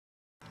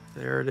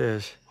There it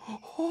is.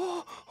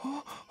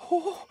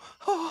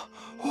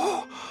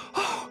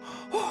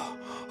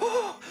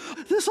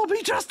 This'll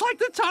be just like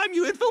the time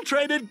you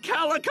infiltrated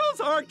Calico's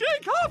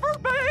Arctic hover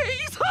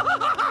base!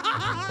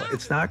 Well,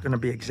 it's not going to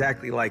be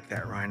exactly like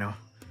that, Rhino.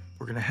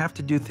 We're going to have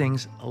to do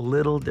things a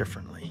little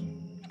differently.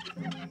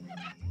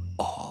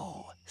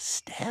 Oh,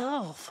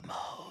 stealth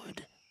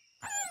mode.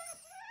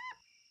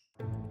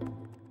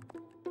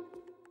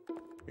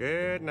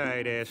 Good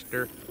night,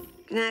 Esther.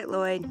 Good night,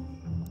 Lloyd.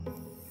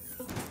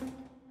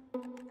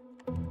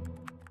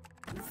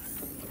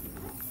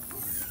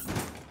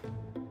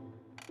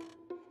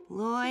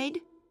 Lloyd?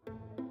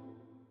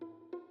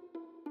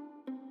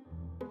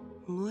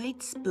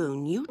 Lloyd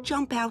Spoon, you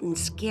jump out and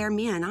scare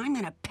me and I'm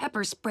gonna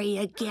pepper spray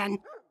you again.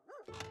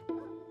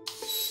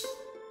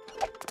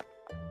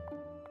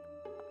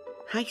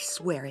 I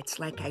swear it's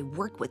like I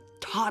work with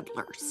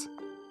toddlers.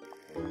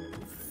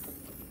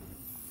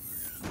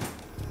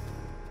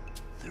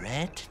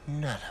 Threat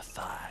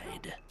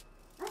nullified.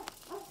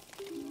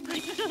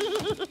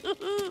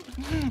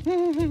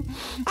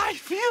 I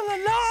feel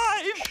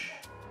alive!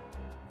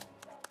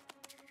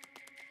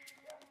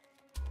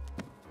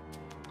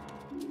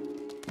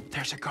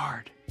 There's a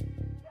guard.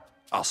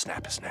 I'll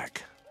snap his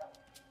neck.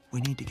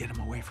 We need to get him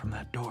away from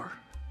that door.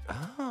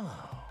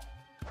 Oh.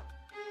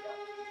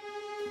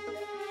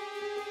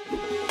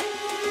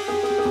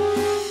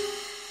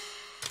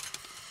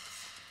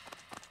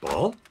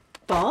 Ball?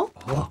 Ball?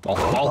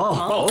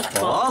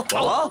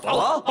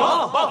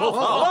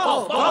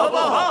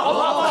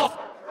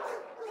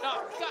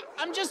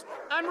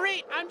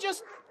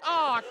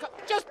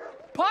 Just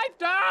pipe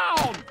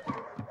down!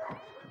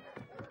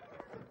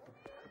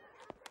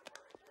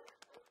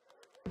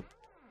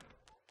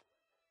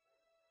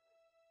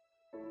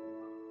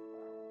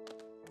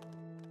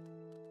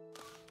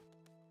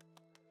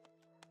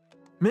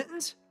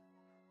 Mittens?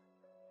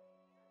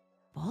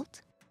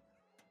 Walt?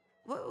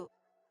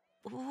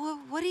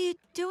 What are you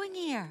doing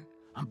here?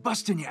 I'm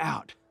busting you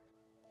out.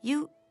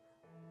 You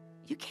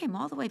came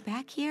all the way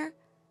back here?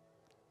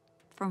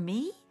 For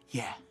me?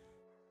 Yeah,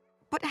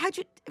 But how'd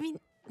you,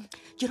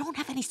 you don't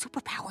have any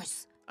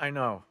superpowers. I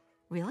know.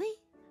 Really?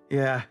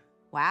 Yeah,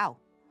 Wow.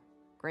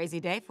 Crazy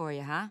day for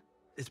you, huh?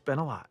 it's been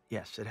a lot.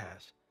 Yes, it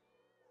has.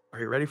 Are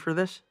you ready for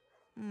this?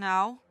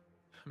 No.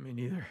 Me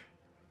neither.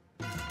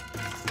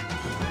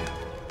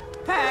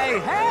 Hey,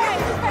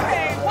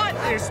 what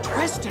is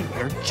twisting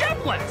your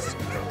giblets?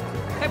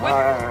 Hey,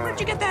 where'd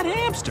you get that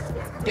hamster?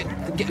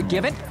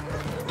 Give it.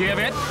 Give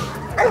it.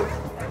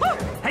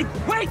 Hey,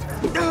 wait!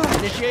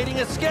 Initiating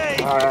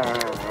escape!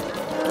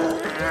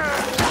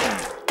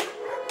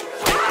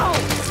 Ow!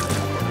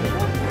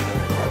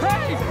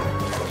 Hey!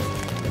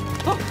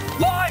 Oh,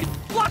 Lloyd!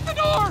 Block the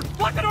door!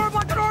 Block the door,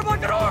 block the door,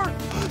 block the door!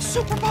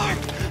 Supermark!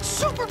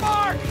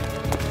 Supermark!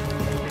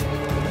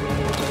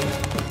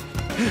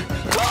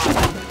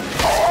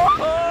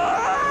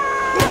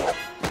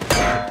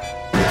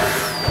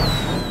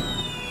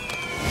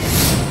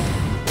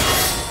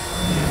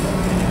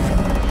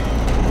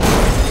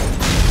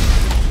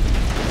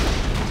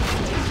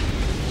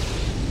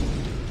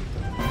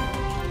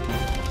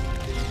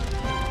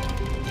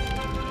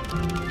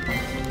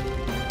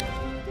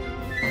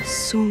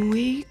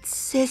 Sweet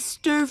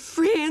Sister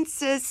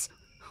Francis,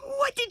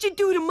 what did you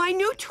do to my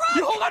new truck?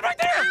 You hold on right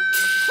there!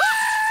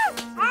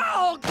 Ah!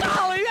 Oh,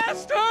 golly,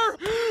 Esther!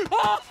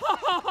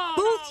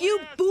 Both you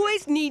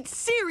boys need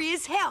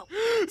serious help.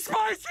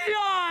 Spicy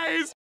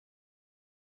eyes!